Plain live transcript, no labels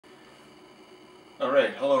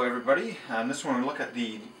Alright, hello everybody. On this one we look at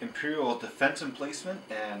the Imperial defense emplacement,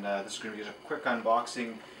 and this is going to be a quick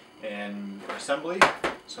unboxing and assembly.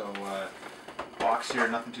 So box here,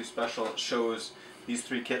 nothing too special. It shows these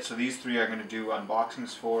three kits, so these three I'm going to do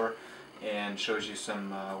unboxings for, and shows you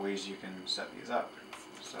some ways you can set these up.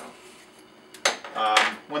 So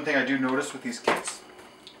one thing I do notice with these kits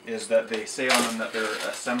is that they say on them that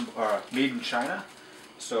they're made in China.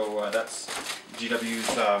 So that's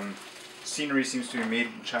GW's scenery seems to be made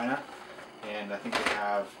in China, and I think they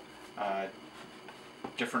have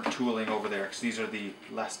different tooling over there because these are the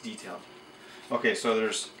less detailed. Okay, so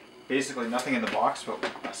there's basically nothing in the box but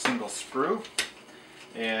a single sprue,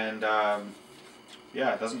 and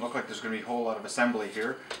yeah, it doesn't look like there's going to be a whole lot of assembly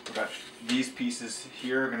here. We've got these pieces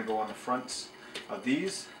here are going to go on the fronts of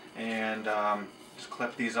these, and just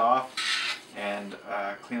clip these off and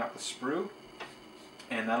clean up the sprue,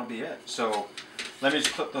 and that'll be it. So let me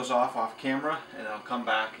just clip those off camera, and I'll come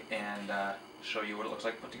back and show you what it looks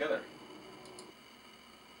like put together.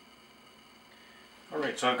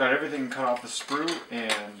 Alright, so I've got everything cut off the sprue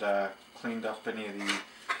and cleaned up any of the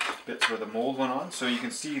bits where the mold went on. So you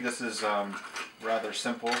can see this is rather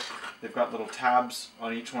simple. They've got little tabs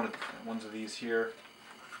on each one of these here.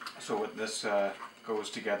 So when this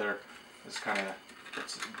goes together, this kind of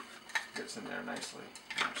gets in there nicely.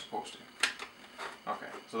 I'm supposed to. Okay,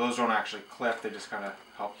 so those don't actually clip, they just kind of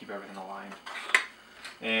help keep everything aligned.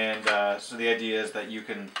 And so the idea is that you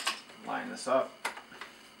can line this up,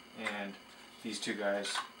 and these two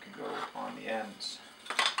guys can go on the ends.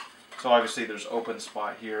 So obviously there's open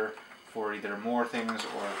spot here for either more things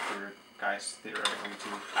or for guys theoretically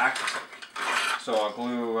to access it. So I'll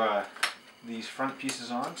glue these front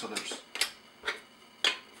pieces on, so there's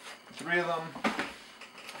 3 of them,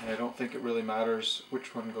 and I don't think it really matters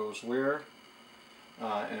which one goes where.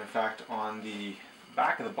 And in fact, on the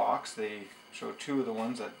back of the box, they show 2 of the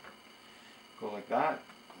ones that go like that.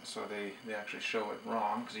 So they actually show it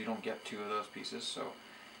wrong because you don't get 2 of those pieces. So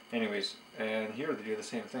anyways, and here they do the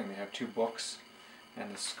same thing. They have 2 books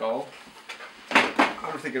and the skull. I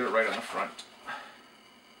wonder if they get it right on the front.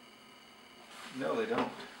 No, they don't.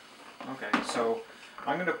 Okay, so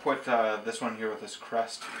I'm going to put this one here with this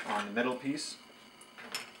crest on the middle piece.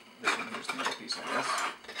 This one here's the middle piece, I guess.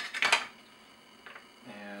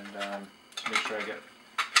 And make sure I get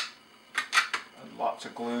lots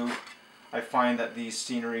of glue. I find that these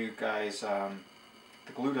scenery guys, the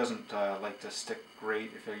glue doesn't like to stick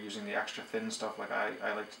great if you're using the extra thin stuff like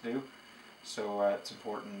I like to do. So it's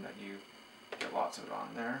important that you get lots of it on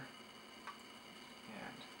there.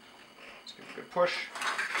 And let's give it a good push.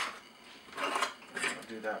 And I'll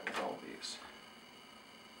do that with all these.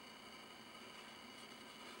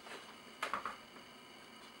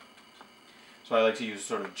 So I like to use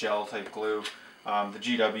sort of gel type glue. The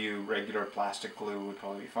GW regular plastic glue would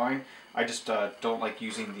probably be fine. I just don't like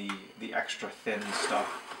using the extra thin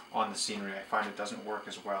stuff on the scenery. I find it doesn't work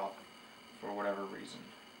as well for whatever reason.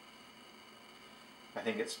 I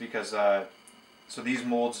think it's because, so these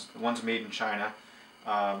molds, the ones made in China,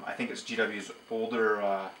 I think it's GW's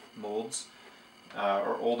older molds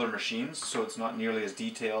or older machines, so it's not nearly as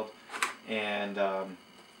detailed, and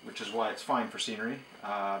which is why it's fine for scenery.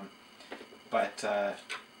 But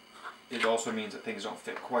it also means that things don't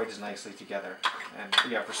fit quite as nicely together.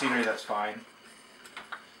 And yeah, for scenery that's fine.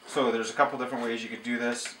 So there's a couple different ways you could do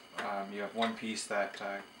this. You have one piece that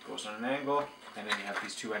goes on an angle, and then you have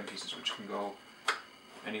these 2 end pieces which can go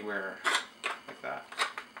anywhere like that.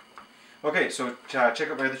 Okay, so check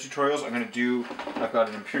out my other tutorials. I've got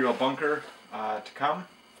an Imperial bunker to come,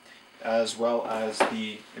 as well as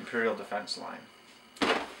the Imperial defense line.